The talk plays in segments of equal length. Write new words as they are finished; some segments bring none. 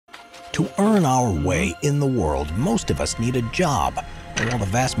To earn our way in the world, most of us need a job. And while the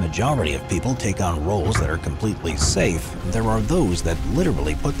vast majority of people take on roles that are completely safe, there are those that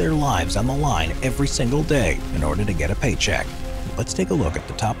literally put their lives on the line every single day in order to get a paycheck. Let's take a look at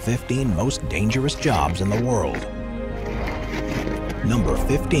the top 15 most dangerous jobs in the world. Number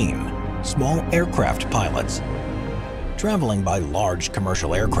 15. Small aircraft pilots. Traveling by large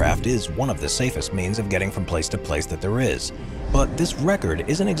commercial aircraft is one of the safest means of getting from place to place that there is. But this record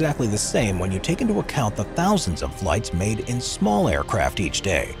isn't exactly the same when you take into account the thousands of flights made in small aircraft each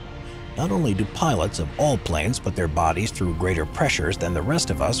day. Not only do pilots of all planes put their bodies through greater pressures than the rest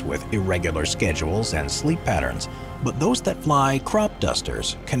of us with irregular schedules and sleep patterns, but those that fly crop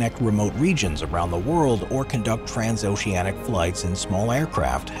dusters, connect remote regions around the world, or conduct transoceanic flights in small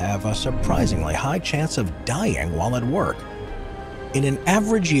aircraft have a surprisingly high chance of dying while at work. In an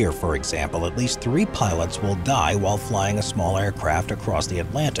average year, for example, at least 3 pilots will die while flying a small aircraft across the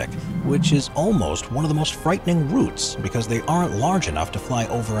Atlantic, which is almost one of the most frightening routes because they aren't large enough to fly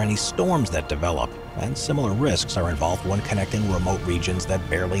over any storms that develop, and similar risks are involved when connecting remote regions that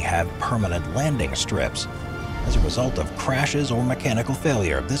barely have permanent landing strips. As a result of crashes or mechanical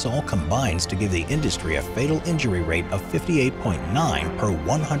failure, this all combines to give the industry a fatal injury rate of 58.9 per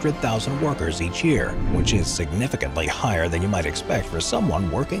 100,000 workers each year, which is significantly higher than you might expect for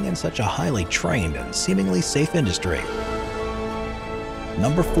someone working in such a highly trained and seemingly safe industry.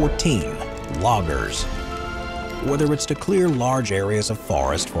 Number 14. Loggers. Whether it's to clear large areas of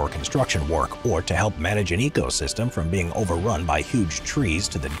forest for construction work or to help manage an ecosystem from being overrun by huge trees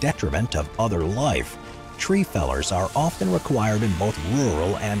to the detriment of other life, tree fellers are often required in both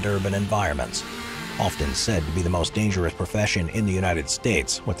rural and urban environments. Often said to be the most dangerous profession in the United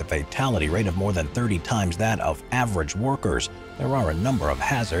States, with a fatality rate of more than 30 times that of average workers, there are a number of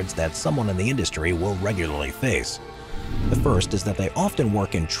hazards that someone in the industry will regularly face. The first is that they often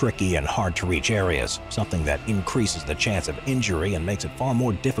work in tricky and hard-to-reach areas, something that increases the chance of injury and makes it far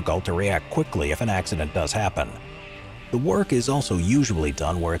more difficult to react quickly if an accident does happen. The work is also usually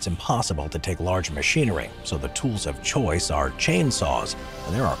done where it's impossible to take large machinery, so the tools of choice are chainsaws,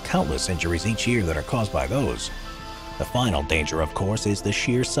 and there are countless injuries each year that are caused by those. The final danger, of course, is the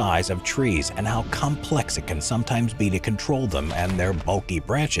sheer size of trees and how complex it can sometimes be to control them and their bulky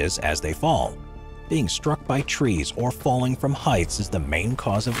branches as they fall. Being struck by trees or falling from heights is the main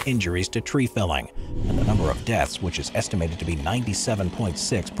cause of injuries to tree felling, and the number of deaths, which is estimated to be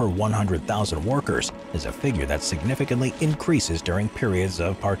 97.6 per 100,000 workers, is a figure that significantly increases during periods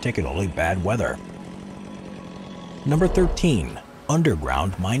of particularly bad weather. Number 13.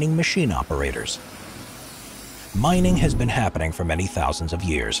 Underground mining machine operators. Mining has been happening for many thousands of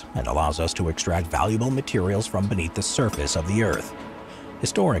years and allows us to extract valuable materials from beneath the surface of the earth.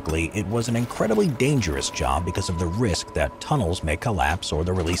 Historically, it was an incredibly dangerous job because of the risk that tunnels may collapse or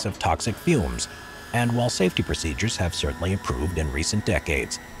the release of toxic fumes. And while safety procedures have certainly improved in recent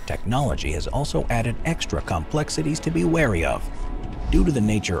decades, technology has also added extra complexities to be wary of. Due to the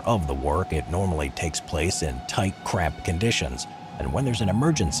nature of the work, it normally takes place in tight, cramped conditions, and when there's an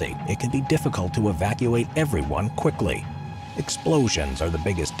emergency, it can be difficult to evacuate everyone quickly. Explosions are the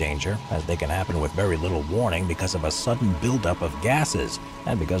biggest danger, as they can happen with very little warning because of a sudden buildup of gases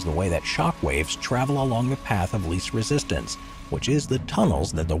and because of the way that shock waves travel along the path of least resistance, which is the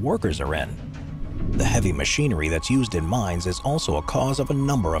tunnels that the workers are in. The heavy machinery that's used in mines is also a cause of a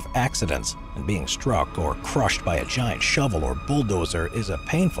number of accidents, and being struck or crushed by a giant shovel or bulldozer is a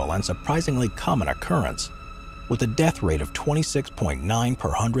painful and surprisingly common occurrence. With a death rate of 26.9 per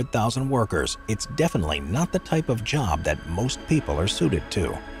 100,000 workers, it's definitely not the type of job that most people are suited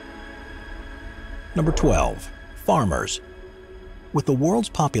to. Number 12. Farmers. With the world's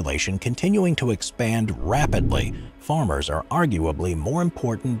population continuing to expand rapidly, farmers are arguably more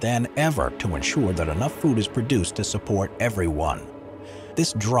important than ever to ensure that enough food is produced to support everyone.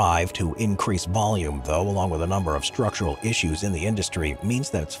 This drive to increase volume, though, along with a number of structural issues in the industry, means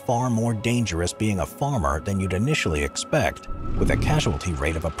that it's far more dangerous being a farmer than you'd initially expect, with a casualty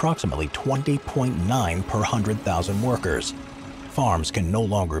rate of approximately 20.9 per 100,000 workers. Farms can no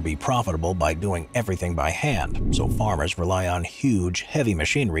longer be profitable by doing everything by hand, so farmers rely on huge, heavy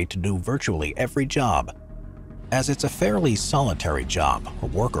machinery to do virtually every job. As it's a fairly solitary job, a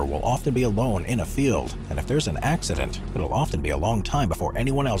worker will often be alone in a field, and if there's an accident, it'll often be a long time before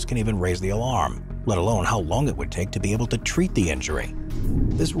anyone else can even raise the alarm, let alone how long it would take to be able to treat the injury.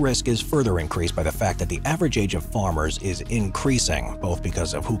 This risk is further increased by the fact that the average age of farmers is increasing, both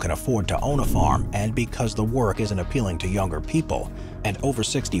because of who can afford to own a farm and because the work isn't appealing to younger people, and over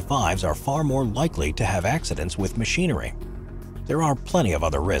 65s are far more likely to have accidents with machinery. There are plenty of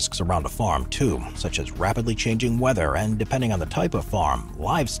other risks around a farm too, such as rapidly changing weather and, depending on the type of farm,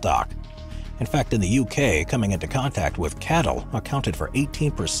 livestock. In fact, in the UK, coming into contact with cattle accounted for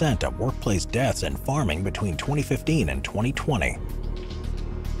 18% of workplace deaths in farming between 2015 and 2020.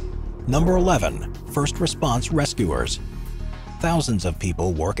 Number 11. First response rescuers. Thousands of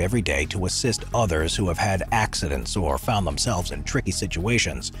people work every day to assist others who have had accidents or found themselves in tricky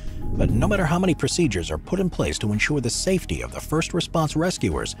situations. But no matter how many procedures are put in place to ensure the safety of the first response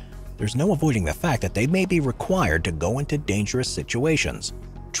rescuers, there's no avoiding the fact that they may be required to go into dangerous situations.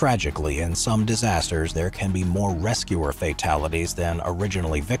 Tragically, in some disasters, there can be more rescuer fatalities than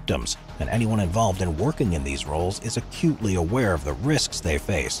originally victims, and anyone involved in working in these roles is acutely aware of the risks they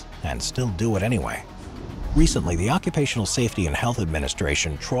face and still do it anyway. Recently, the Occupational Safety and Health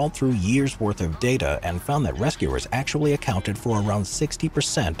Administration trawled through years' worth of data and found that rescuers actually accounted for around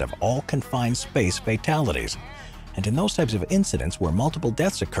 60% of all confined space fatalities. And in those types of incidents where multiple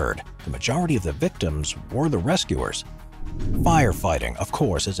deaths occurred, the majority of the victims were the rescuers. Firefighting, of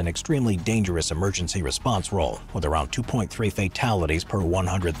course, is an extremely dangerous emergency response role, with around 2.3 fatalities per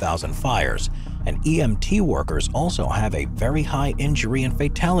 100,000 fires. And EMT workers also have a very high injury and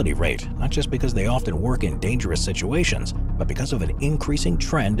fatality rate, not just because they often work in dangerous situations, but because of an increasing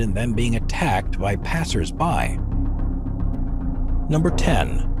trend in them being attacked by passers-by. Number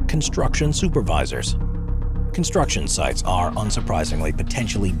 10. Construction supervisors. Construction sites are, unsurprisingly,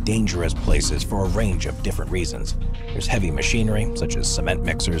 potentially dangerous places for a range of different reasons. There's heavy machinery, such as cement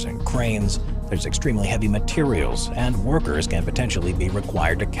mixers and cranes. There's extremely heavy materials, and workers can potentially be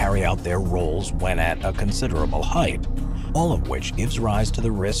required to carry out their roles when at a considerable height, all of which gives rise to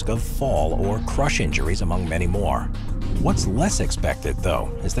the risk of fall or crush injuries, among many more. What's less expected,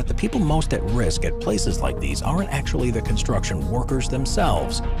 though, is that the people most at risk at places like these aren't actually the construction workers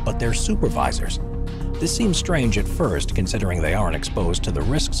themselves, but their supervisors. This seems strange at first, considering they aren't exposed to the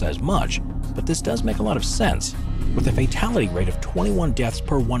risks as much, but this does make a lot of sense. With a fatality rate of 21 deaths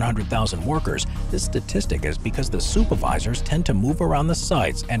per 100,000 workers, this statistic is because the supervisors tend to move around the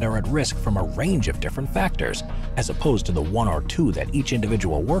sites and are at risk from a range of different factors, as opposed to the one or two that each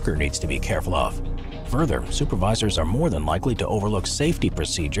individual worker needs to be careful of. Further, supervisors are more than likely to overlook safety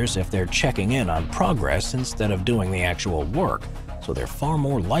procedures if they're checking in on progress instead of doing the actual work, so they're far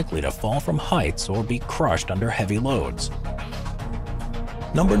more likely to fall from heights or be crushed under heavy loads.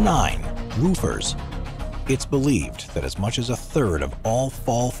 Number 9. Roofers. It's believed that as much as a third of all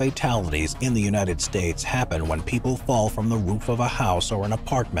fall fatalities in the United States happen when people fall from the roof of a house or an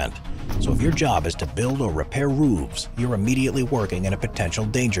apartment. So if your job is to build or repair roofs, you're immediately working in a potential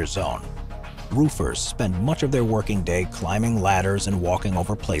danger zone. Roofers spend much of their working day climbing ladders and walking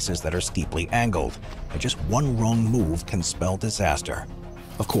over places that are steeply angled, and just one wrong move can spell disaster.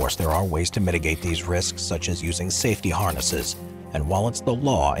 Of course, there are ways to mitigate these risks, such as using safety harnesses, and while it's the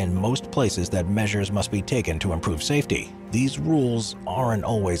law in most places that measures must be taken to improve safety, these rules aren't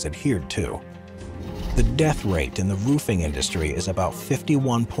always adhered to. The death rate in the roofing industry is about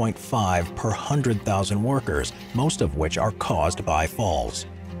 51.5 per 100,000 workers, most of which are caused by falls.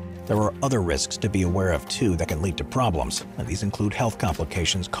 There are other risks to be aware of too that can lead to problems, and these include health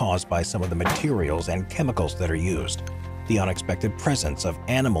complications caused by some of the materials and chemicals that are used, the unexpected presence of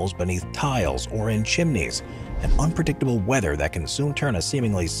animals beneath tiles or in chimneys, and unpredictable weather that can soon turn a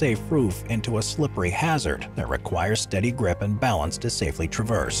seemingly safe roof into a slippery hazard that requires steady grip and balance to safely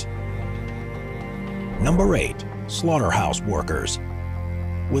traverse. Number 8. Slaughterhouse workers.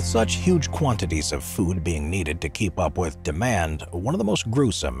 With such huge quantities of food being needed to keep up with demand, one of the most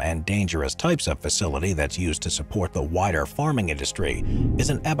gruesome and dangerous types of facility that's used to support the wider farming industry is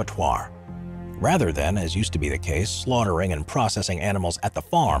an abattoir. Rather than, as used to be the case, slaughtering and processing animals at the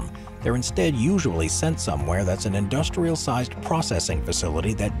farm, they're instead usually sent somewhere that's an industrial-sized processing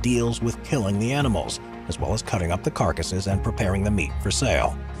facility that deals with killing the animals, as well as cutting up the carcasses and preparing the meat for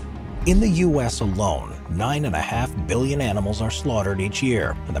sale. In the US alone, 9.5 billion animals are slaughtered each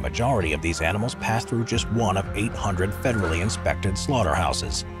year, and the majority of these animals pass through just one of 800 federally inspected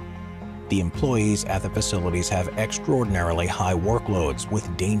slaughterhouses. The employees at the facilities have extraordinarily high workloads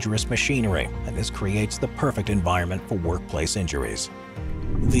with dangerous machinery, and this creates the perfect environment for workplace injuries.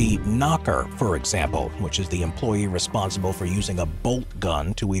 The knocker, for example, which is the employee responsible for using a bolt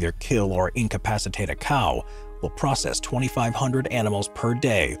gun to either kill or incapacitate a cow, will process 2,500 animals per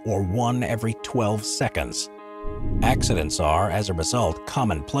day, or one every 12 seconds. Accidents are, as a result,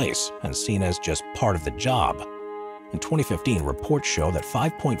 commonplace and seen as just part of the job. In 2015, reports show that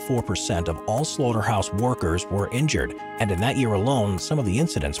 5.4% of all slaughterhouse workers were injured, and in that year alone, some of the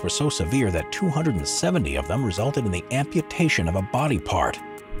incidents were so severe that 270 of them resulted in the amputation of a body part.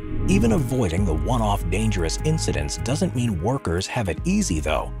 Even avoiding the one-off dangerous incidents doesn't mean workers have it easy,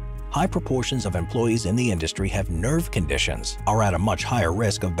 though. High proportions of employees in the industry have nerve conditions, are at a much higher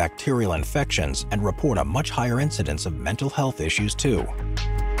risk of bacterial infections, and report a much higher incidence of mental health issues too.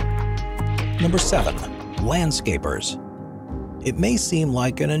 Number 7. Landscapers. It may seem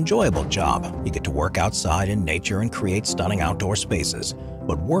like an enjoyable job. You get to work outside in nature and create stunning outdoor spaces.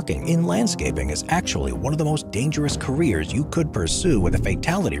 But working in landscaping is actually one of the most dangerous careers you could pursue, with a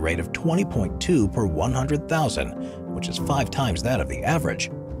fatality rate of 20.2 per 100,000, which is 5 times that of the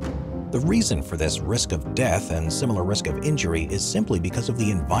average. The reason for this risk of death and similar risk of injury is simply because of the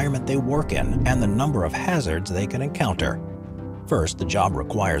environment they work in and the number of hazards they can encounter. First, the job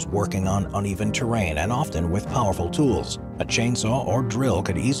requires working on uneven terrain and often with powerful tools. A chainsaw or drill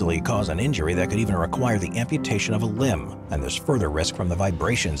could easily cause an injury that could even require the amputation of a limb, and there's further risk from the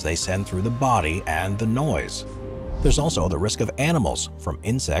vibrations they send through the body and the noise. There's also the risk of animals, from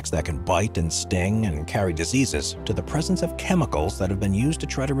insects that can bite and sting and carry diseases, to the presence of chemicals that have been used to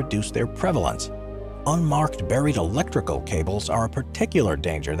try to reduce their prevalence. Unmarked buried electrical cables are a particular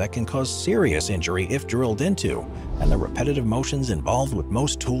danger that can cause serious injury if drilled into, and the repetitive motions involved with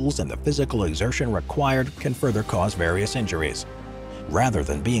most tools and the physical exertion required can further cause various injuries. Rather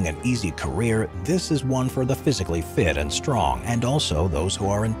than being an easy career, this is one for the physically fit and strong, and also those who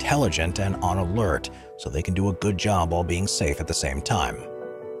are intelligent and on alert, so they can do a good job while being safe at the same time.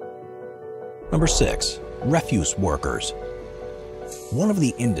 Number 6. Refuse workers. One of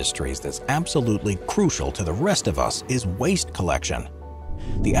the industries that's absolutely crucial to the rest of us is waste collection.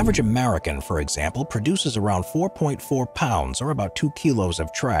 The average American, for example, produces around 4.4 pounds, or about 2 kilos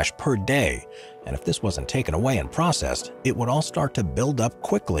of trash per day. And if this wasn't taken away and processed, it would all start to build up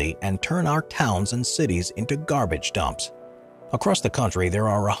quickly and turn our towns and cities into garbage dumps. Across the country, there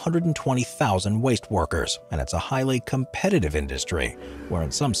are 120,000 waste workers, and it's a highly competitive industry, where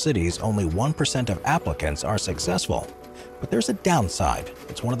in some cities only 1% of applicants are successful. But there's a downside.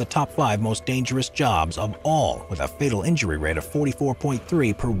 It's one of the top 5 most dangerous jobs of all, with a fatal injury rate of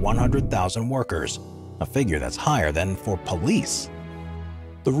 44.3 per 100,000 workers, a figure that's higher than for police.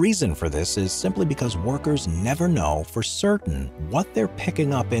 The reason for this is simply because workers never know for certain what they're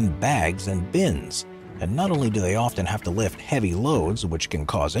picking up in bags and bins. And not only do they often have to lift heavy loads, which can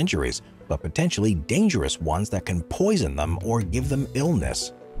cause injuries, but potentially dangerous ones that can poison them or give them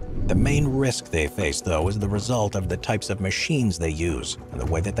illness. The main risk they face, though, is the result of the types of machines they use and the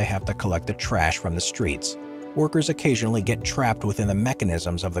way that they have to collect the trash from the streets. Workers occasionally get trapped within the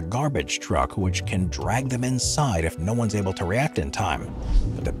mechanisms of the garbage truck, which can drag them inside if no one's able to react in time.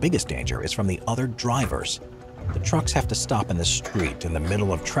 But the biggest danger is from the other drivers. The trucks have to stop in the street in the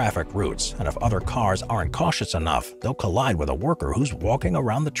middle of traffic routes, and if other cars aren't cautious enough, they'll collide with a worker who's walking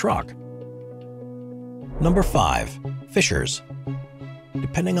around the truck. Number 5. Fishers.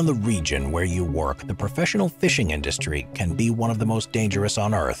 Depending on the region where you work, the professional fishing industry can be one of the most dangerous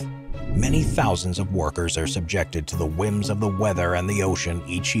on Earth. Many thousands of workers are subjected to the whims of the weather and the ocean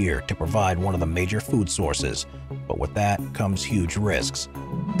each year to provide one of the major food sources, but with that comes huge risks.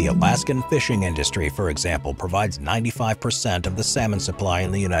 The Alaskan fishing industry, for example, provides 95% of the salmon supply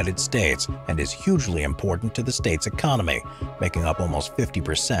in the United States and is hugely important to the state's economy, making up almost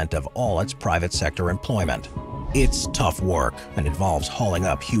 50% of all its private sector employment. It's tough work and involves hauling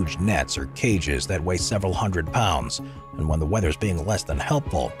up huge nets or cages that weigh several hundred pounds, and when the weather's being less than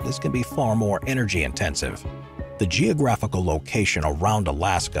helpful, this can be far more energy intensive. The geographical location around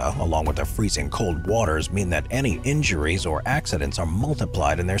Alaska, along with the freezing cold waters, mean that any injuries or accidents are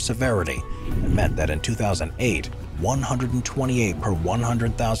multiplied in their severity, and meant that in 2008, 128 per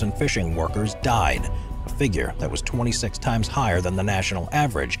 100,000 fishing workers died, a figure that was 26 times higher than the national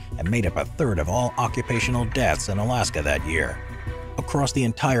average and made up a third of all occupational deaths in Alaska that year. Across the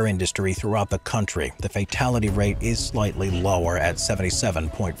entire industry throughout the country, the fatality rate is slightly lower at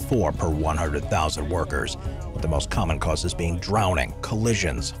 77.4 per 100,000 workers, with the most common causes being drowning,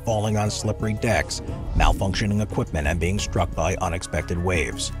 collisions, falling on slippery decks, malfunctioning equipment, and being struck by unexpected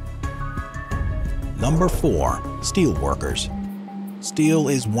waves. Number 4. Steel workers. Steel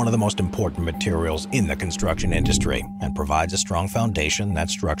is one of the most important materials in the construction industry and provides a strong foundation that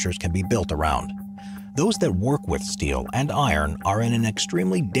structures can be built around. Those that work with steel and iron are in an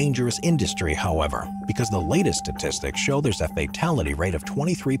extremely dangerous industry, however, because the latest statistics show there's a fatality rate of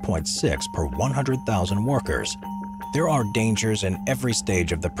 23.6 per 100,000 workers. There are dangers in every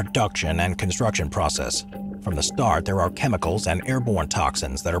stage of the production and construction process. From the start, there are chemicals and airborne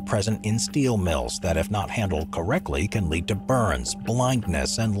toxins that are present in steel mills that, if not handled correctly, can lead to burns,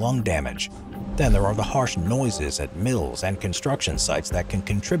 blindness, and lung damage. Then there are the harsh noises at mills and construction sites that can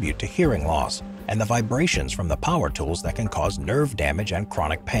contribute to hearing loss, and the vibrations from the power tools that can cause nerve damage and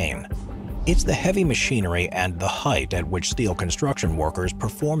chronic pain. It's the heavy machinery and the height at which steel construction workers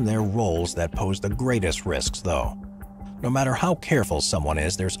perform their roles that pose the greatest risks, though. No matter how careful someone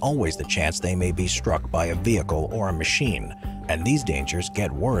is, there's always the chance they may be struck by a vehicle or a machine. And these dangers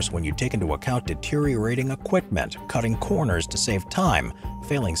get worse when you take into account deteriorating equipment, cutting corners to save time,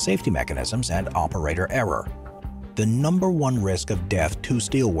 failing safety mechanisms, and operator error. The #1 risk of death to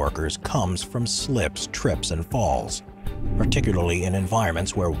steelworkers comes from slips, trips, and falls. Particularly in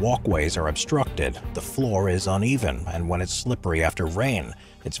environments where walkways are obstructed, the floor is uneven, and when it's slippery after rain,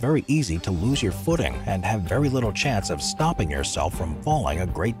 it's very easy to lose your footing and have very little chance of stopping yourself from falling a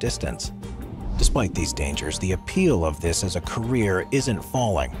great distance. Despite these dangers, the appeal of this as a career isn't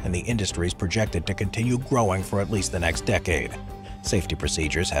falling, and the industry is projected to continue growing for at least the next decade. Safety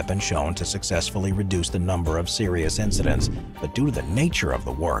procedures have been shown to successfully reduce the number of serious incidents, but due to the nature of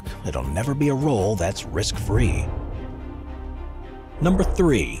the work, it'll never be a role that's risk-free. Number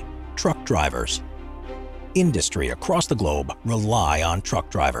 3. Truck drivers. Industry across the globe rely on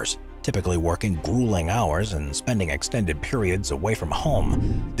truck drivers. Typically working grueling hours and spending extended periods away from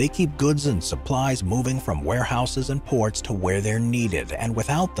home, they keep goods and supplies moving from warehouses and ports to where they're needed, and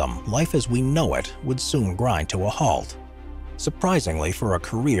without them, life as we know it would soon grind to a halt. Surprisingly, for a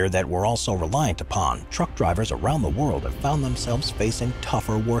career that we're all so reliant upon, truck drivers around the world have found themselves facing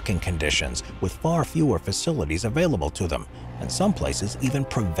tougher working conditions with far fewer facilities available to them, and some places even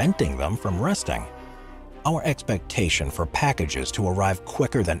preventing them from resting. Our expectation for packages to arrive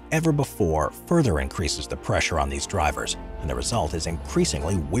quicker than ever before further increases the pressure on these drivers, and the result is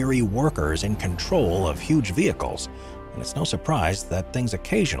increasingly weary workers in control of huge vehicles. And it's no surprise that things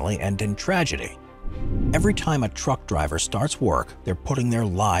occasionally end in tragedy. Every time a truck driver starts work, they're putting their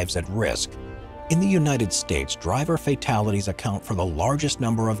lives at risk. In the United States, driver fatalities account for the largest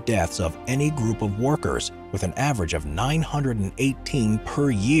number of deaths of any group of workers, with an average of 918 per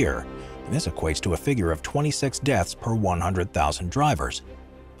year. This equates to a figure of 26 deaths per 100,000 drivers.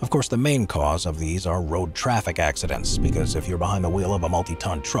 Of course, the main cause of these are road traffic accidents, because if you're behind the wheel of a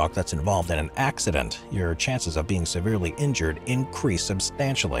multi-ton truck that's involved in an accident, your chances of being severely injured increase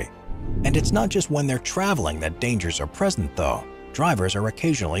substantially. And it's not just when they're traveling that dangers are present, though. Drivers are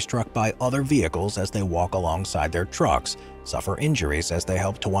occasionally struck by other vehicles as they walk alongside their trucks, suffer injuries as they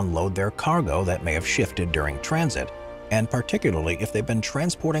help to unload their cargo that may have shifted during transit, and particularly if they've been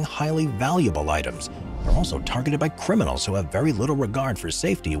transporting highly valuable items. They're also targeted by criminals who have very little regard for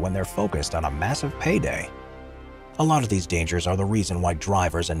safety when they're focused on a massive payday. A lot of these dangers are the reason why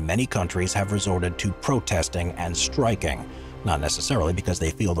drivers in many countries have resorted to protesting and striking, not necessarily because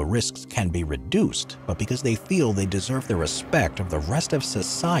they feel the risks can be reduced, but because they feel they deserve the respect of the rest of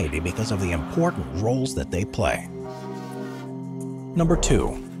society because of the important roles that they play. Number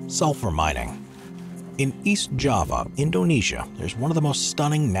 2. Sulfur mining. In East Java, Indonesia, there's one of the most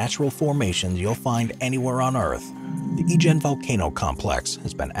stunning natural formations you'll find anywhere on Earth. The Ijen volcano complex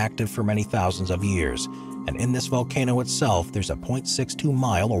has been active for many thousands of years, and in this volcano itself, there's a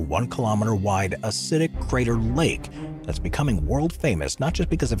 0.62-mile or 1 kilometer wide acidic crater lake that's becoming world famous not just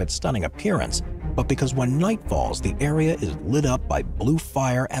because of its stunning appearance, but because when night falls, the area is lit up by blue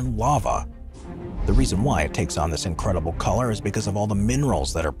fire and lava. The reason why it takes on this incredible color is because of all the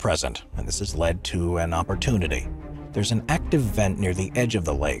minerals that are present, and this has led to an opportunity. There's an active vent near the edge of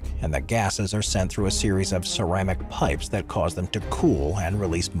the lake, and the gases are sent through a series of ceramic pipes that cause them to cool and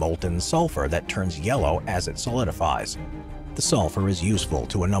release molten sulfur that turns yellow as it solidifies. The sulfur is useful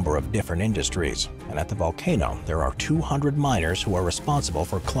to a number of different industries, and at the volcano, there are 200 miners who are responsible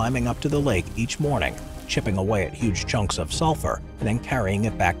for climbing up to the lake each morning, chipping away at huge chunks of sulfur, and then carrying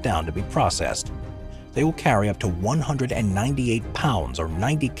it back down to be processed. They will carry up to 198 pounds or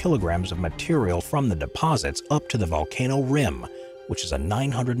 90 kilograms of material from the deposits up to the volcano rim, which is a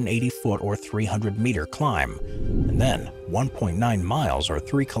 980-foot or 300-meter climb, and then 1.9 miles or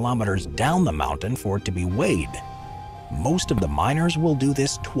 3 kilometers down the mountain for it to be weighed. Most of the miners will do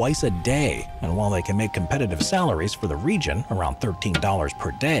this twice a day, and while they can make competitive salaries for the region, around $13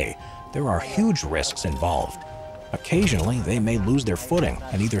 per day, there are huge risks involved. Occasionally, they may lose their footing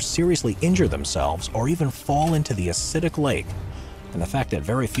and either seriously injure themselves or even fall into the acidic lake. And the fact that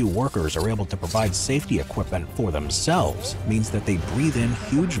very few workers are able to provide safety equipment for themselves means that they breathe in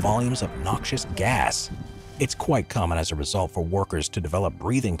huge volumes of noxious gas. It's quite common as a result for workers to develop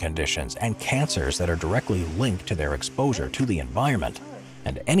breathing conditions and cancers that are directly linked to their exposure to the environment.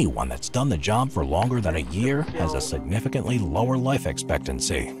 And anyone that's done the job for longer than a year has a significantly lower life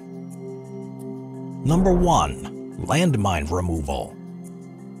expectancy. Number 1. Landmine removal.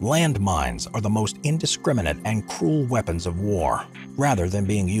 Landmines are the most indiscriminate and cruel weapons of war. Rather than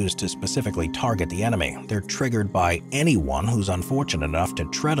being used to specifically target the enemy, they're triggered by anyone who's unfortunate enough to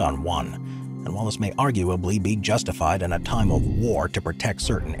tread on one. And while this may arguably be justified in a time of war to protect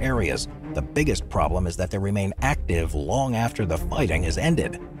certain areas, the biggest problem is that they remain active long after the fighting is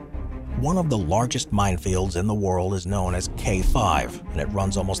ended. One of the largest minefields in the world is known as K5, and it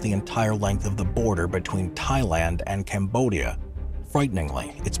runs almost the entire length of the border between Thailand and Cambodia.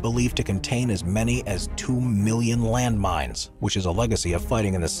 Frighteningly, it's believed to contain as many as 2 million landmines, which is a legacy of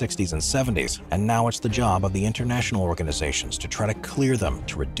fighting in the 60s and 70s, and now it's the job of the international organizations to try to clear them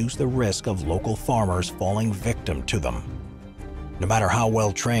to reduce the risk of local farmers falling victim to them. No matter how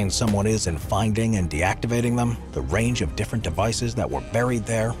well trained someone is in finding and deactivating them, the range of different devices that were buried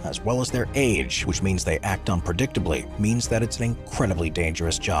there, as well as their age, which means they act unpredictably, means that it's an incredibly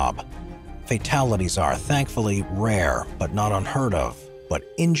dangerous job. Fatalities are, thankfully, rare, but not unheard of. But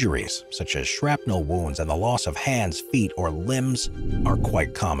injuries, such as shrapnel wounds and the loss of hands, feet, or limbs, are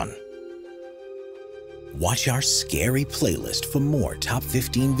quite common. Watch our scary playlist for more top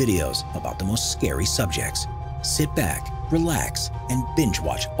 15 videos about the most scary subjects. Sit back, relax, and binge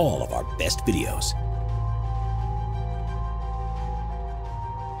watch all of our best videos.